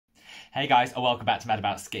Hey guys, and welcome back to Mad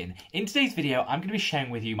About Skin. In today's video, I'm going to be sharing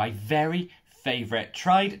with you my very favourite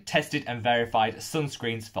tried, tested and verified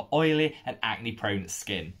sunscreens for oily and acne prone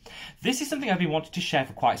skin. This is something I've been wanting to share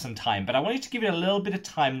for quite some time, but I wanted to give it a little bit of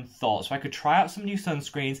time and thought so I could try out some new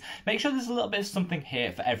sunscreens, make sure there's a little bit of something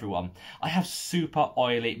here for everyone. I have super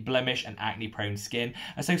oily, blemish and acne prone skin,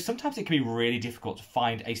 and so sometimes it can be really difficult to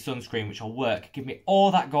find a sunscreen which will work, give me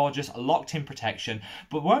all that gorgeous locked in protection,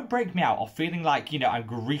 but won't break me out or feeling like, I'm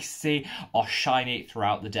greasy or shiny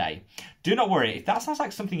throughout the day. Do not worry, if that sounds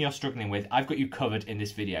like something you're struggling with, I've got you covered in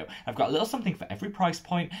this video. I've got a little something for every price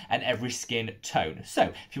point and every skin tone. So,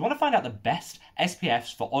 if you want to find out the best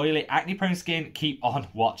SPFs for oily, acne-prone skin, keep on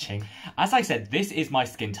watching. As I said, this is my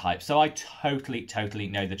skin type, so I totally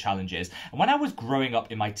know the challenges. And when I was growing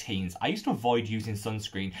up in my teens, I used to avoid using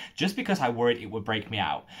sunscreen just because I worried it would break me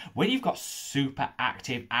out. When you've got super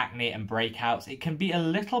active acne and breakouts, it can be a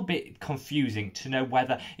little bit confusing to know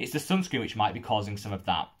whether it's the sunscreen which might be causing some of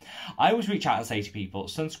that. I always reach out and say to people,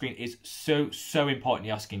 sunscreen is so important in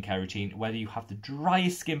your skincare routine, whether you have the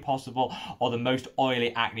driest skin possible or the most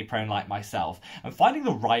oily acne prone like myself. And finding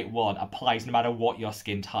the right one applies no matter what your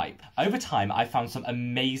skin type. Over time, I've found some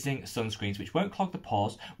amazing sunscreens which won't clog the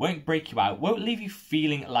pores, won't break you out, won't leave you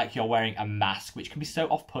feeling like you're wearing a mask, which can be so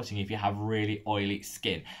off-putting if you have really oily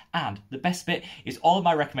skin. And the best bit is all of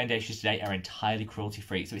my recommendations today are entirely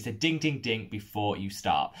cruelty-free, so it's a ding ding ding before you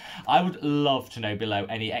start. I would love to know below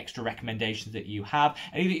any extra recommendations that you have,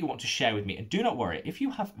 any that you want to share with me. And do not worry, if you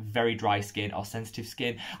have very dry skin or sensitive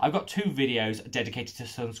skin, I've got 2 videos dedicated to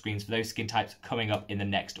sunscreens for those skin types coming up in the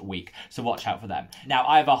next week, so watch out for them. Now,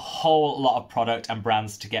 I have a whole lot of product and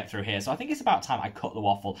brands to get through here, so I think it's about time I cut the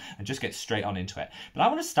waffle and just get straight on into it. But I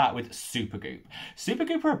want to start with Supergoop.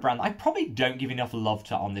 Supergoop are a brand I probably don't give enough love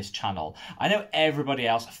to on this channel. I know everybody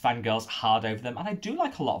else fangirls hard over them, and I do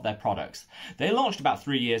like a lot of their products. They launched about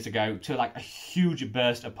 3 years ago to like a huge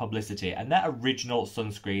burst of publicity, and their original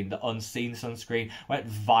sunscreen, the Unseen sunscreen, went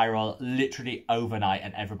viral literally overnight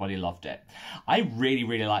and everybody loved it. I really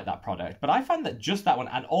like that product, but I find that just that one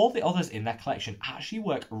and all the others in their collection actually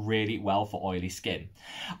work really well for oily skin.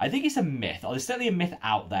 I think it's a myth, or there's certainly a myth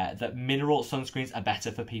out there, that mineral sunscreens are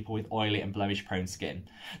better for people with oily and blemish prone skin.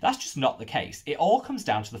 That's just not the case. It all comes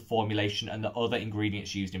down to the formulation and the other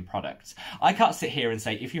ingredients used in products. I can't sit here and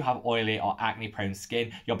say if you have oily or acne prone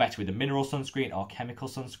skin, you're better with a mineral sunscreen or chemical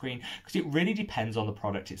sunscreen, because it really depends on the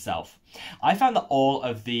product itself. I found that all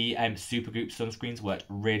of the Supergoop sunscreens worked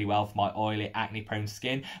really well for my oily, acne-prone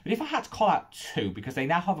skin, but if I had to call out 2, because they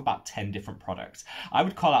now have about 10 different products, I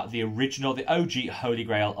would call out the original, the OG Holy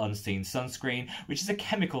Grail Unseen sunscreen, which is a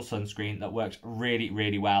chemical sunscreen that works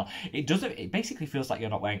really well. It basically feels like you're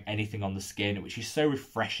not wearing anything on the skin, which is so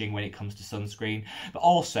refreshing when it comes to sunscreen. But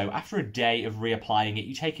also, after a day of reapplying it,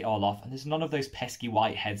 you take it all off, and there's none of those pesky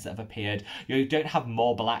white heads that have appeared. You don't have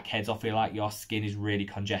more blackheads or feel like your skin is really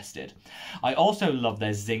congested. I also love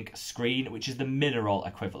their Zinc Screen, which is the mineral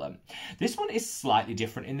equivalent. This one is slightly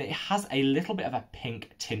different in that it has a little bit of a pink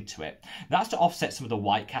tint to it. That's to offset some of the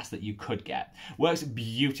white cast that you could get. Works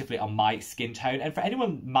beautifully on my skin tone, and for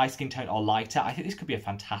anyone my skin tone or lighter, I think this could be a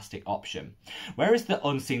fantastic option. Whereas the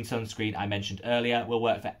Unseen sunscreen I mentioned earlier will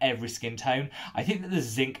work for every skin tone, I think that the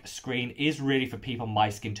Zinc Screen is really for people my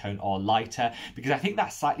skin tone or lighter, because I think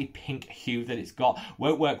that slightly pink hue that it's got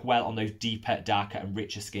won't work well on those deeper, darker and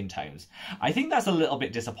richer skin tones. I think that's a little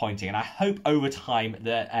bit disappointing, and I hope over time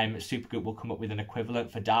that Supergoop will come up with an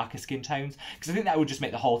equivalent for darker skin tones, because I think that would just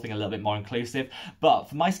make the whole thing a little bit more inclusive. But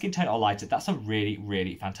for my skin tone or lighter, that's a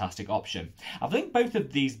really fantastic option. I've linked both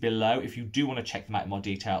of these below if you do want to check them out in more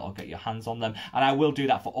detail or get your hands on them, and I will do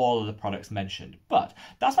that for all of the products mentioned. But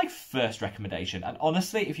that's my first recommendation, and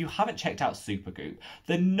honestly, if you haven't checked out Supergoop,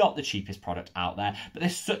 they're not the cheapest product out there, but they're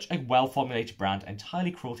such a well-formulated brand,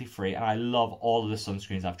 entirely cruelty-free, and I love all of the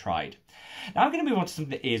sunscreens I've tried. Now I'm going to move on to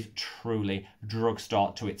something that is truly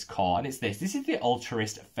drugstore to its core, and it's this. This is the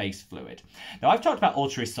Ultrist Face Fluid. Now, I've talked about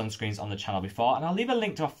Ultrist sunscreens on the channel before, and I'll leave a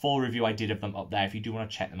link to a full review I did of them up there if you do want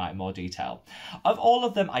to check them out in more detail. Of all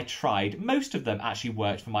of them I tried, most of them actually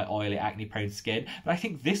worked for my oily, acne-prone skin, but I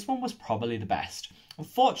think this one was probably the best.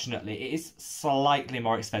 Unfortunately, it is slightly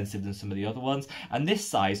more expensive than some of the other ones, and this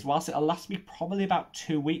size, whilst it'll last me probably about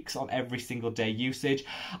 2 weeks on every single day usage,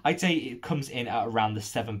 I'd say it comes in at around the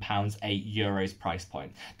 £7, €8 price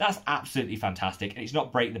point. That's absolutely fantastic, and it's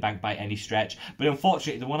not break the bank by any stretch, but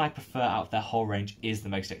unfortunately the one I prefer out of their whole range is the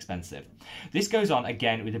most expensive. This goes on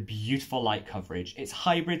again with a beautiful light coverage. It's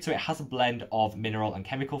hybrid, so it has a blend of mineral and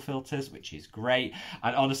chemical filters, which is great,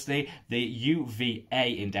 and honestly, the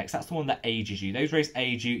UVA index, that's the one that ages you. Those rays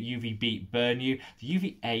age you, UVB burn you. The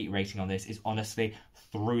UVA rating on this is honestly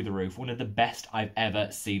through the roof, one of the best I've ever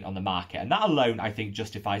seen on the market, and that alone I think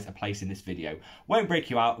justifies a place in this video. Won't break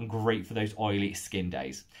you out and great for those oily skin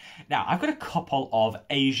days. Now I've got a couple of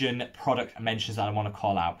Asian product mentions that I want to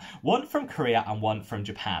call out, one from Korea and one from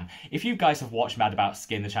Japan. If you guys have watched Mad About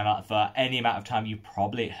Skin, the channel, for any amount of time, you've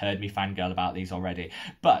probably heard me fangirl about these already.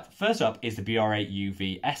 But first up is the Biore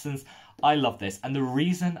UV Essence. I love this, and the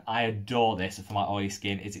reason I adore this for my oily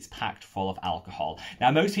skin is it's packed full of alcohol.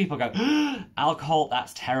 Now most people go, alcohol,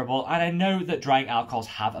 that's terrible, and I know that drying alcohols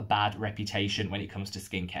have a bad reputation when it comes to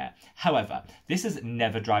skincare. However, this has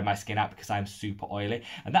never dried my skin out because I'm super oily,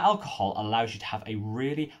 and that alcohol allows you to have a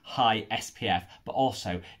really high SPF, but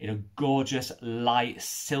also in a gorgeous, light,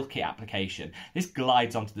 silky application. This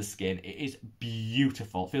glides onto the skin. It is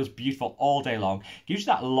beautiful. It feels beautiful all day long. It gives you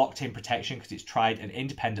that locked-in protection because it's tried and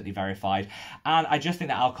independently verified. And I just think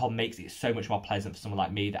that alcohol makes it so much more pleasant for someone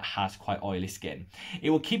like me that has quite oily skin. It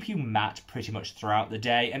will keep you matte pretty much throughout the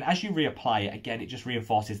day, and as you reapply it, again, it just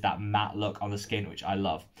reinforces that matte look on the skin, which I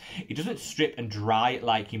love. It doesn't strip and dry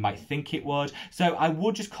like you might think it would, so I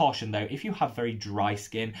would just caution though, if you have very dry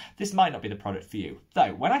skin, this might not be the product for you.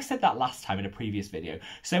 Though, when I said that last time in a previous video,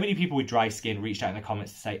 so many people with dry skin reached out in the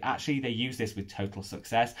comments to say actually they use this with total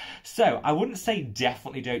success. So I wouldn't say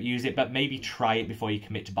definitely don't use it, but maybe try it before you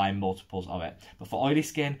commit to buying multiples of it. But for oily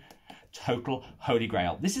skin, total holy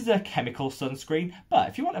grail. This is a chemical sunscreen, but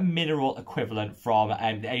if you want a mineral equivalent from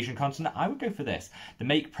the Asian continent, I would go for this, the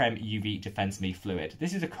Make Prem UV Defense Me Fluid.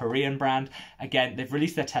 This is a Korean brand. Again, they've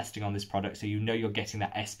released their testing on this product, so you know you're getting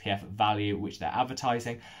that SPF value which they're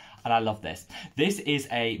advertising, and I love this. This is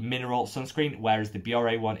a mineral sunscreen, whereas the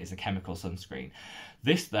Biore one is a chemical sunscreen.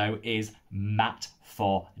 This, though, is matte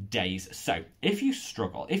for days. So if you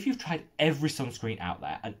struggle, if you've tried every sunscreen out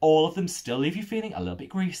there and all of them still leave you feeling a little bit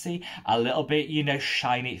greasy, a little bit, you know,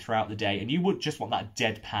 shiny throughout the day, and you would just want that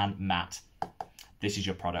deadpan matte, this is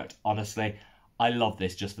your product. Honestly, I love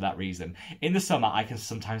this just for that reason. In the summer, I can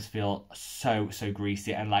sometimes feel so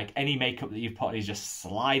greasy, and like any makeup that you've put on is just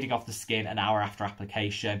sliding off the skin an hour after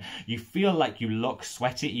application. You feel like you look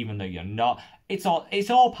sweaty even though you're not. It's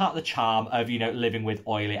all part of the charm of, you know, living with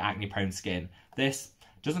oily, acne-prone skin. This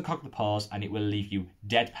doesn't clog the pores, and it will leave you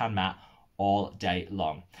deadpan matte all day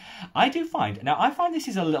long. I find this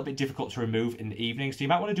is a little bit difficult to remove in the evening, so you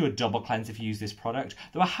might want to do a double cleanse if you use this product,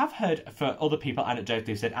 though I have heard for other people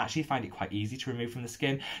anecdotally said actually find it quite easy to remove from the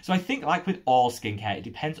skin. So I think, like with all skincare, it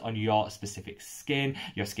depends on your specific skin,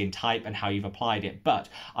 your skin type, and how you've applied it. But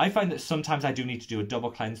I find that sometimes I do need to do a double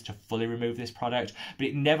cleanse to fully remove this product, but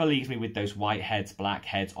it never leaves me with those whiteheads,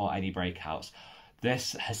 blackheads, or any breakouts.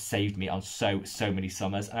 This has saved me on so many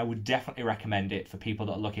summers, and I would definitely recommend it for people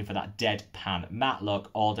that are looking for that deadpan matte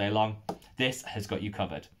look all day long. This has got you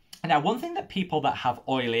covered. Now, one thing that people that have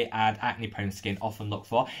oily and acne-prone skin often look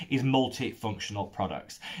for is multifunctional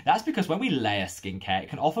products. That's because when we layer skincare, it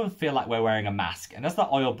can often feel like we're wearing a mask, and as the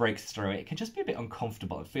oil breaks through it, it can just be a bit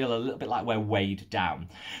uncomfortable and feel a little bit like we're weighed down.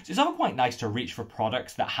 So it's often quite nice to reach for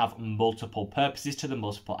products that have multiple purposes to them,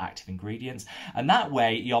 multiple active ingredients, and that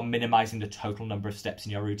way you're minimizing the total number of steps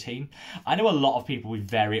in your routine. I know a lot of people with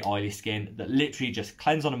very oily skin that literally just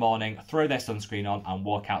cleanse on a morning, throw their sunscreen on, and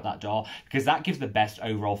walk out that door, because that gives the best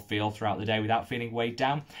overall feel throughout the day without feeling weighed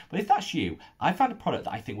down. But if that's you, I found a product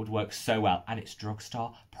that I think would work so well, and it's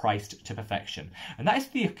drugstore priced to perfection, and that is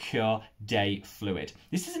the Acure Day Fluid.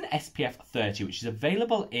 This is an SPF 30, which is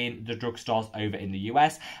available in the drugstores over in the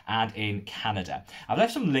US and in Canada. I've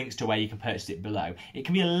left some links to where you can purchase it below. It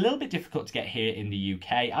can be a little bit difficult to get here in the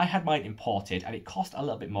UK. I had mine imported, and it cost a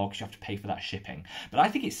little bit more because you have to pay for that shipping, but I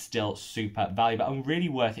think it's still super valuable and really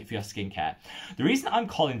worth it for your skincare. The reason I'm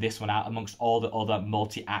calling this one out amongst all the other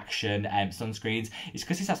multi-action sunscreens is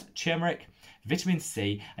because it has turmeric, vitamin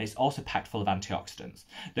C, and it's also packed full of antioxidants.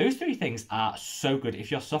 Those three things are so good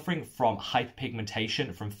if you're suffering from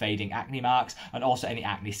hyperpigmentation from fading acne marks and also any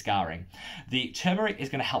acne scarring. The turmeric is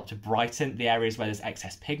going to help to brighten the areas where there's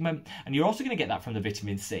excess pigment, and you're also going to get that from the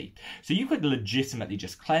vitamin C. So you could legitimately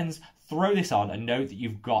just cleanse, throw this on, and know that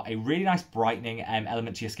you've got a really nice brightening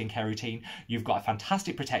element to your skincare routine. You've got a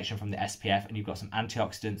fantastic protection from the SPF, and you've got some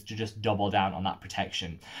antioxidants to just double down on that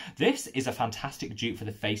protection. This is a fantastic dupe for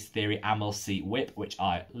the Face Theory Amyl C Whip, which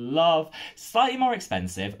I love. Slightly more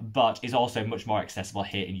expensive, but is also much more accessible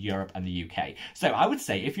here in Europe and the UK. So I would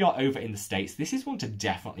say if you're over in the States, this is one to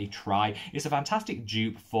definitely try. It's a fantastic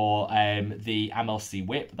dupe for the Amyl C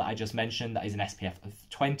Whip that I just mentioned, that is an SPF of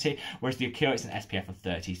 20, whereas the Acure is an SPF of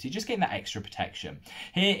 30. So you're just getting that extra protection.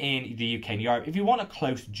 Here in the UK and Europe, if you want a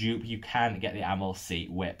close dupe, you can get the Amyl C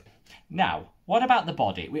Whip. Now, What about the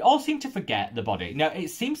body? We all seem to forget the body. Now, it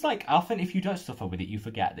seems like often if you don't suffer with it, you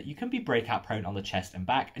forget that you can be breakout prone on the chest and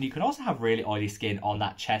back, and you can also have really oily skin on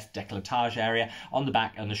that chest décolletage area, on the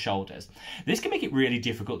back and the shoulders. This can make it really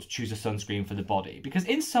difficult to choose a sunscreen for the body, because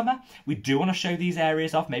in summer, we do want to show these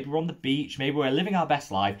areas off. Maybe we're on the beach, maybe we're living our best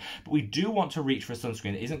life, but we do want to reach for a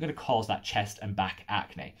sunscreen that isn't going to cause that chest and back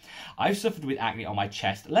acne. I've suffered with acne on my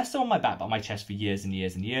chest, less so on my back, but on my chest for years and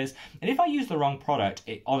years and years. And if I use the wrong product,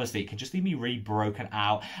 it honestly, it can just leave me really broken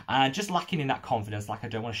out and just lacking in that confidence, like I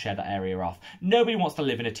don't want to share that area off. Nobody wants to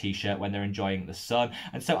live in a t-shirt when they're enjoying the sun.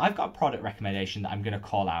 And so I've got a product recommendation that I'm going to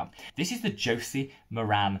call out. This is the Josie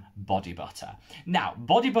Moran Body Butter. Now,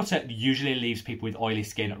 body butter usually leaves people with oily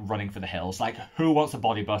skin running for the hills. Like, who wants a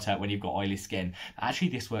body butter when you've got oily skin? Actually,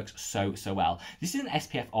 this works so well. This is an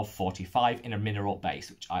SPF of 45 in a mineral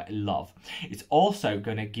base, which I love. It's also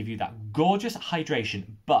going to give you that gorgeous hydration,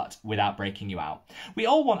 but without breaking you out. We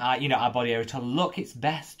all want our, our body area to look its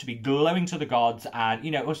best, to be glowing to the gods,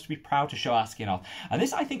 and, us to be proud to show our skin off. And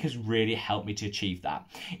this, I think, has really helped me to achieve that.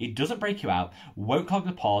 It doesn't break you out, won't clog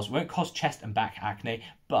the pores, won't cause chest and back acne,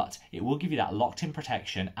 but it will give you that locked-in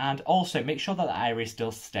protection and also make sure that the area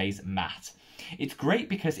still stays matte. It's great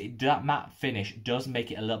because that matte finish does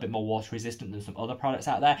make it a little bit more water resistant than some other products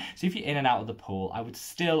out there. So if you're in and out of the pool, I would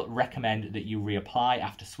still recommend that you reapply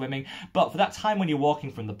after swimming. But for that time when you're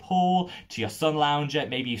walking from the pool to your sun lounger,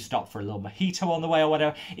 maybe you stop for a little mojito on the way or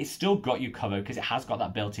whatever, it's still got you covered because it has got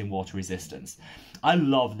that built-in water resistance. I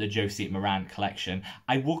love the Josie Moran collection.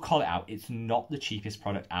 I will call it out, it's not the cheapest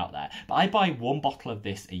product out there, but I buy one bottle of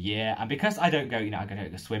this a year, and because I don't go, I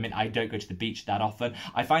don't go swimming, I don't go to the beach that often,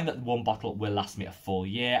 I find that one bottle will last me a full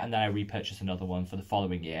year, and then I repurchase another one for the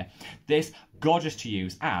following year. This, gorgeous to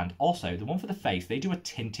use, and also the one for the face, they do a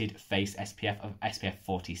tinted face SPF of SPF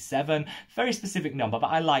 47, very specific number,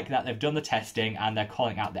 but I like that they've done the testing and they're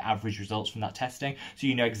calling out the average results from that testing, so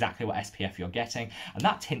you know exactly what SPF you're getting, and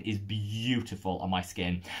that tint is beautiful on my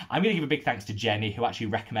skin. I'm going to give a big thanks to Jenny, who actually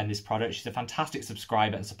recommended this product. She's a fantastic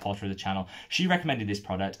subscriber and supporter of the channel. She recommended this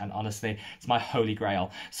product, and honestly, it's my holy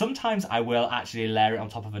grail. Sometimes I will actually layer it on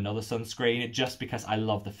top of another sunscreen just because I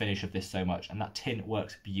love the finish of this so much, and that tint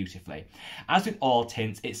works beautifully. As with all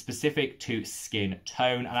tints, it's specific to skin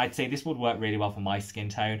tone, and I'd say this would work really well for my skin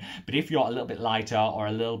tone, but if you're a little bit lighter or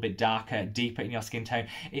a little bit darker, deeper in your skin tone,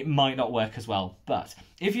 it might not work as well. But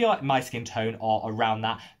if you're my skin tone or around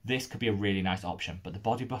that, this could be a really nice option. But the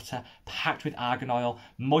body butter, packed with argan oil,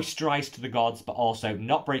 moisturised to the gods, but also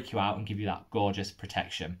not break you out and give you that gorgeous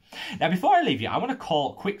protection. Now, before I leave you, I want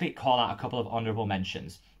to quickly call out a couple of honourable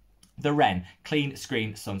mentions. The Ren Clean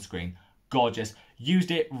Screen Sunscreen. Gorgeous.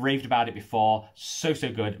 Used it, raved about it before, so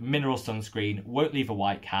good. Mineral sunscreen, won't leave a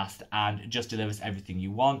white cast, and just delivers everything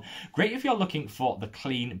you want. Great if you're looking for the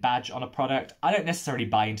clean badge on a product. I don't necessarily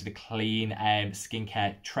buy into the clean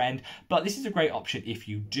skincare trend, but this is a great option if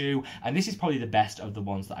you do, and this is probably the best of the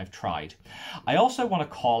ones that I've tried. I also want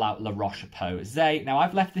to call out La Roche-Posay. Now,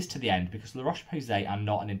 I've left this to the end because La Roche-Posay are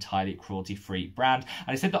not an entirely cruelty-free brand,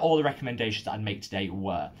 and I said that all the recommendations that I'd make today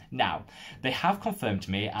were. Now, they have confirmed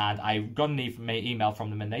to me, and I got an email from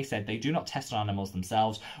them, and they said they do not test on animals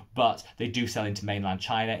themselves, but they do sell into mainland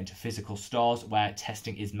China, into physical stores where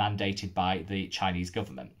testing is mandated by the Chinese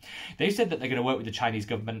government. They've said that they're going to work with the Chinese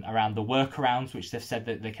government around the workarounds, which they've said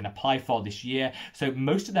that they can apply for this year. So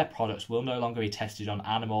most of their products will no longer be tested on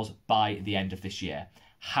animals by the end of this year.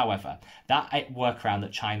 However, that workaround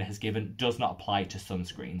that China has given does not apply to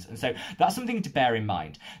sunscreens, and so that's something to bear in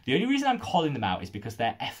mind. The only reason I'm calling them out is because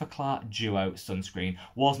their Effaclar Duo sunscreen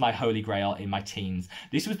was my holy grail in my teens.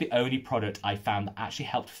 This was the only product I found that actually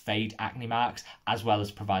helped fade acne marks as well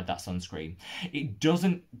as provide that sunscreen. It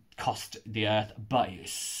doesn't cost the earth, but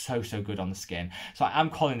it's so good on the skin. So I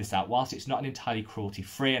am calling this out. Whilst it's not an entirely cruelty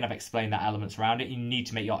free, and I've explained the elements around it, you need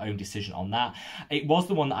to make your own decision on that. It was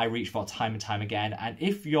the one that I reached for time and time again, and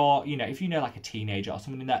if you're, if you know, like a teenager or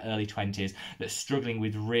someone in their early 20s that's struggling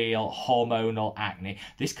with real hormonal acne,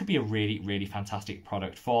 this could be a really fantastic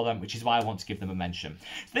product for them, which is why I want to give them a mention.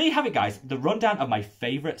 So there you have it, guys, the rundown of my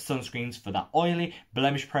favourite sunscreens for that oily,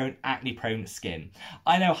 blemish prone, acne prone skin.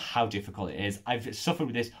 I know how difficult it is. I've suffered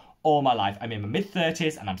with this all my life. I'm in my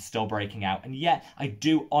mid-30s and I'm still breaking out, and yet I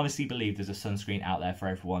do honestly believe there's a sunscreen out there for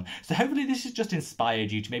everyone. So hopefully this has just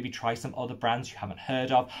inspired you to maybe try some other brands you haven't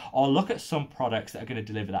heard of, or look at some products that are going to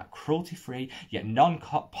deliver that cruelty-free yet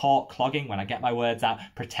non-pore clogging, when I get my words out,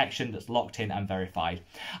 protection that's locked in and verified.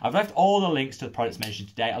 I've left all the links to the products mentioned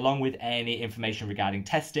today, along with any information regarding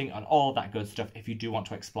testing and all that good stuff if you do want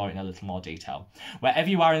to explore it in a little more detail. Wherever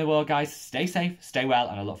you are in the world, guys, stay safe, stay well,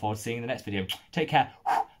 and I look forward to seeing you in the next video. Take care.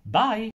 Bye!